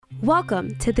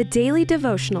Welcome to the Daily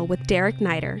Devotional with Derek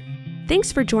Niter.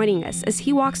 Thanks for joining us as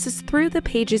he walks us through the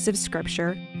pages of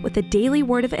Scripture with a daily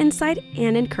word of insight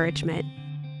and encouragement.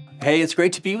 Hey, it's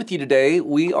great to be with you today.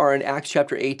 We are in Acts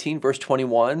chapter 18, verse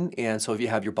 21. And so if you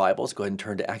have your Bibles, go ahead and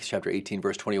turn to Acts chapter 18,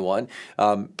 verse 21.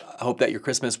 I hope that your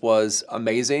Christmas was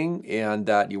amazing and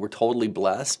that you were totally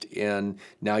blessed. And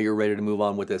now you're ready to move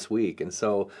on with this week. And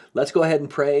so let's go ahead and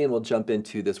pray and we'll jump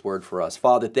into this word for us.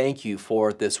 Father, thank you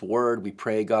for this word. We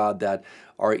pray, God, that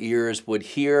our ears would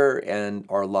hear and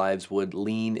our lives would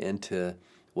lean into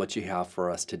what you have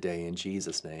for us today. In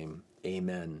Jesus' name,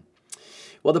 amen.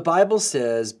 Well, the Bible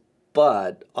says,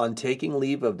 "But on taking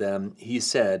leave of them, he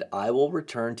said, I will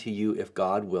return to you if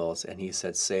God wills. And he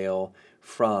set sail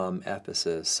from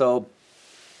Ephesus." So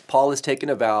Paul has taken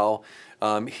a vow.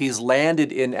 He's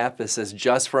landed in Ephesus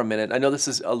just for a minute. I know this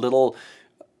is a little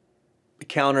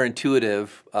counterintuitive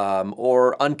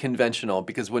or unconventional,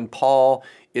 because when Paul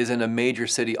is in a major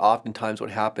city, oftentimes what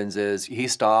happens is he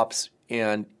stops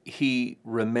and he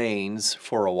remains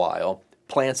for a while,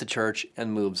 plants a church,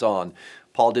 and moves on.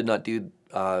 Paul did not do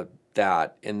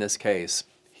that in this case.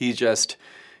 He's just,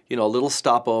 a little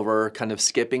stopover, kind of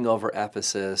skipping over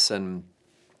Ephesus, and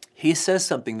he says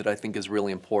something that I think is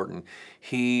really important.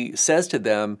 He says to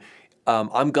them,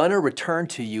 I'm going to return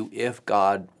to you if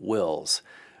God wills.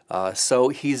 So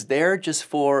he's there just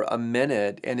for a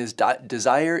minute, and his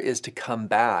desire is to come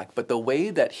back. But the way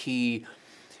that he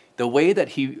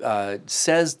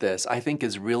says this, I think,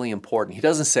 is really important. He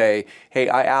doesn't say, hey,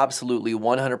 I absolutely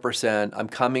 100%, I'm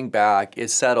coming back,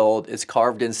 it's settled, it's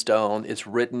carved in stone, it's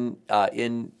written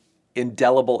in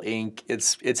indelible ink,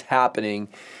 it's happening.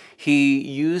 He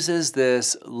uses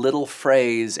this little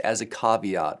phrase as a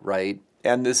caveat, right?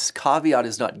 And this caveat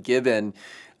is not given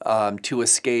to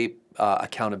escape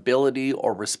accountability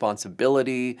or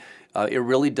responsibility. It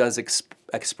really does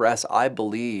express, I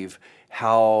believe,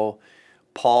 how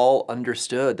Paul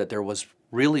understood that there was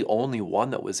really only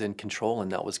one that was in control,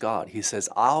 and that was God. He says,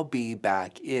 I'll be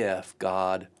back if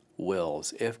God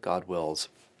wills, if God wills.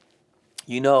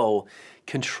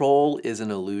 Control is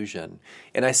an illusion.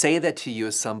 And I say that to you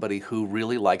as somebody who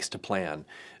really likes to plan.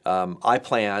 I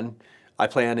plan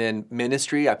in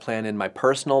ministry, I plan in my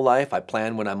personal life, I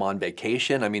plan when I'm on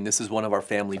vacation. I mean, this is one of our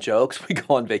family jokes. We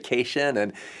go on vacation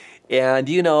and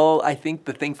I think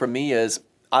the thing for me is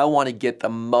I want to get the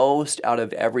most out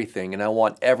of everything, and I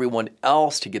want everyone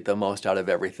else to get the most out of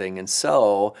everything. And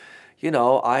so,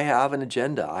 I have an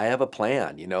agenda. I have a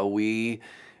plan.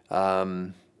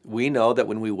 We know that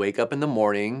when we wake up in the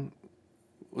morning,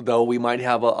 though we might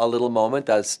have a little moment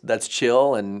that's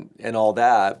chill and all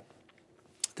that,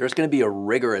 there's going to be a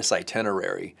rigorous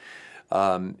itinerary.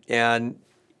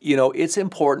 It's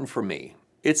important for me.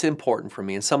 It's important for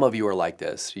me, and some of you are like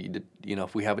this.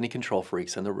 If we have any control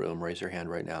freaks in the room, raise your hand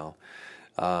right now.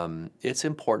 It's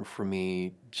important for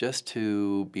me just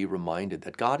to be reminded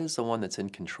that God is the one that's in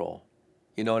control.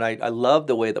 And I love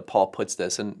the way that Paul puts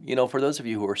this. And, for those of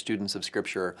you who are students of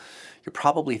Scripture, you're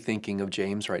probably thinking of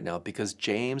James right now, because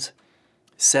James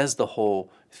says the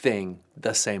whole thing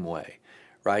the same way,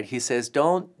 right? He says,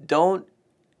 don't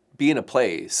be in a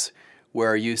place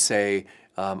where you say,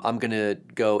 I'm going to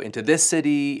go into this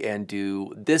city and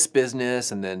do this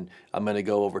business, and then I'm going to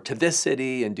go over to this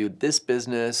city and do this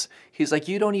business. He's like,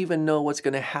 you don't even know what's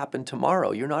going to happen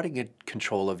tomorrow. You're not in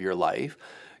control of your life.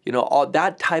 All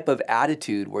that type of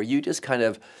attitude where you just kind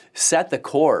of set the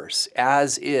course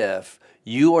as if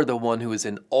you are the one who is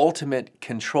in ultimate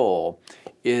control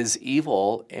is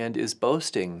evil and is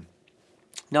boasting.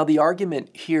 Now, the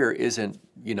argument here isn't,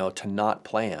 to not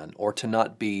plan or to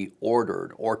not be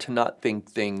ordered or to not think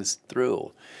things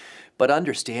through. But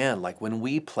understand, when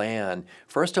we plan,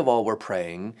 first of all, we're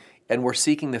praying and we're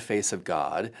seeking the face of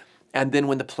God. And then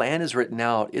when the plan is written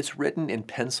out, it's written in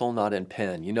pencil, not in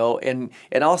pen, and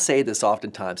I'll say this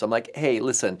oftentimes. I'm like, hey,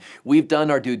 listen, we've done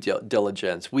our due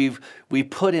diligence. We've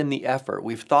put in the effort.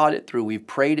 We've thought it through. We've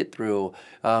prayed it through.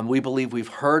 We believe we've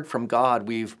heard from God.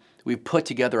 We've put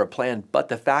together a plan. But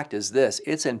the fact is this,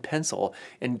 it's in pencil,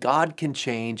 and God can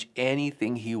change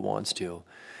anything he wants to.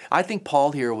 I think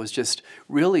Paul here was just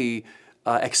really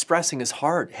expressing his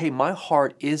heart. Hey, my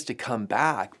heart is to come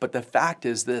back, but the fact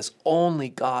is this, only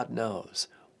God knows.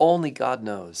 Only God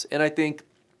knows. And I think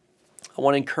I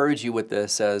want to encourage you with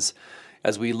this as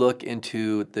we look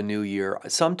into the new year.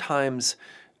 Sometimes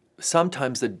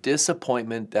the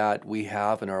disappointment that we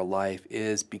have in our life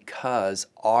is because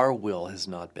our will has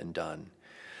not been done.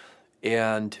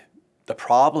 And the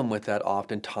problem with that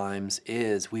oftentimes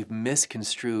is we've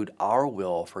misconstrued our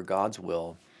will for God's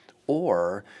will,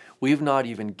 or we've not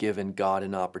even given God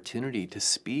an opportunity to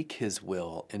speak His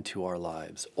will into our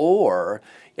lives. Or,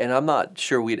 and I'm not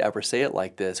sure we'd ever say it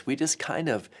like this, we just kind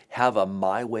of have a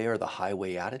my way or the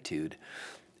highway attitude.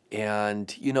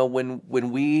 And,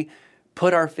 when we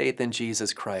put our faith in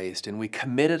Jesus Christ and we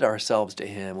committed ourselves to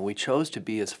Him and we chose to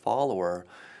be His follower,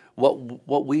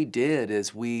 what we did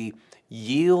is we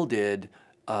yielded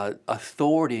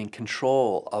authority and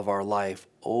control of our life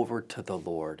over to the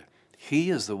Lord. He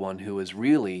is the one who is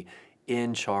really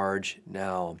in charge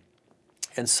now.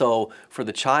 And so for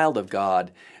the child of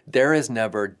God, there is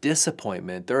never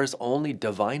disappointment. There is only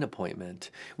divine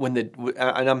appointment. And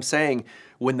I'm saying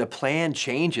when the plan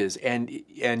changes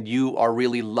and you are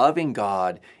really loving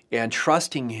God and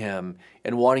trusting Him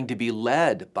and wanting to be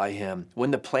led by Him,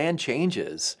 when the plan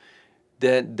changes,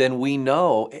 then we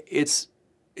know it's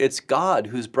God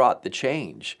who's brought the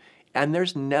change. And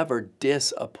there's never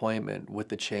disappointment with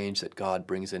the change that God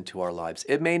brings into our lives.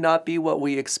 It may not be what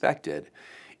we expected.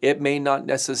 It may not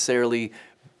necessarily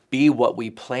be what we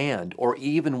planned or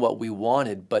even what we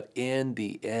wanted, but in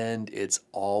the end, it's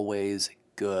always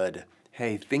good.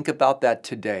 Hey, think about that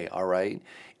today, all right?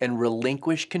 And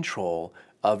relinquish control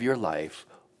of your life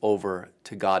over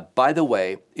to God. By the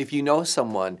way, if you know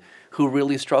someone who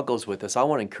really struggles with this, I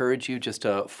want to encourage you just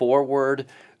to forward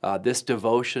this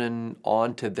devotion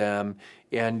on to them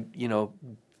and,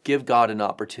 give God an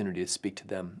opportunity to speak to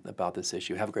them about this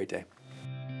issue. Have a great day.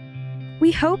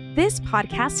 We hope this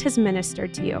podcast has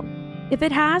ministered to you. If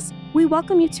it has, we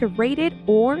welcome you to rate it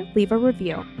or leave a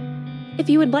review. If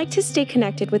you would like to stay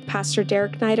connected with Pastor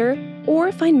Derek Neider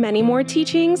or find many more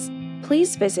teachings,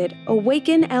 please visit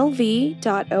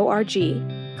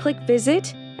awakenlv.org. Click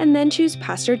Visit and then choose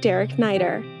Pastor Derek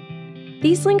Neider.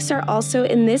 These links are also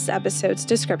in this episode's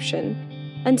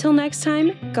description. Until next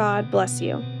time, God bless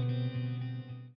you.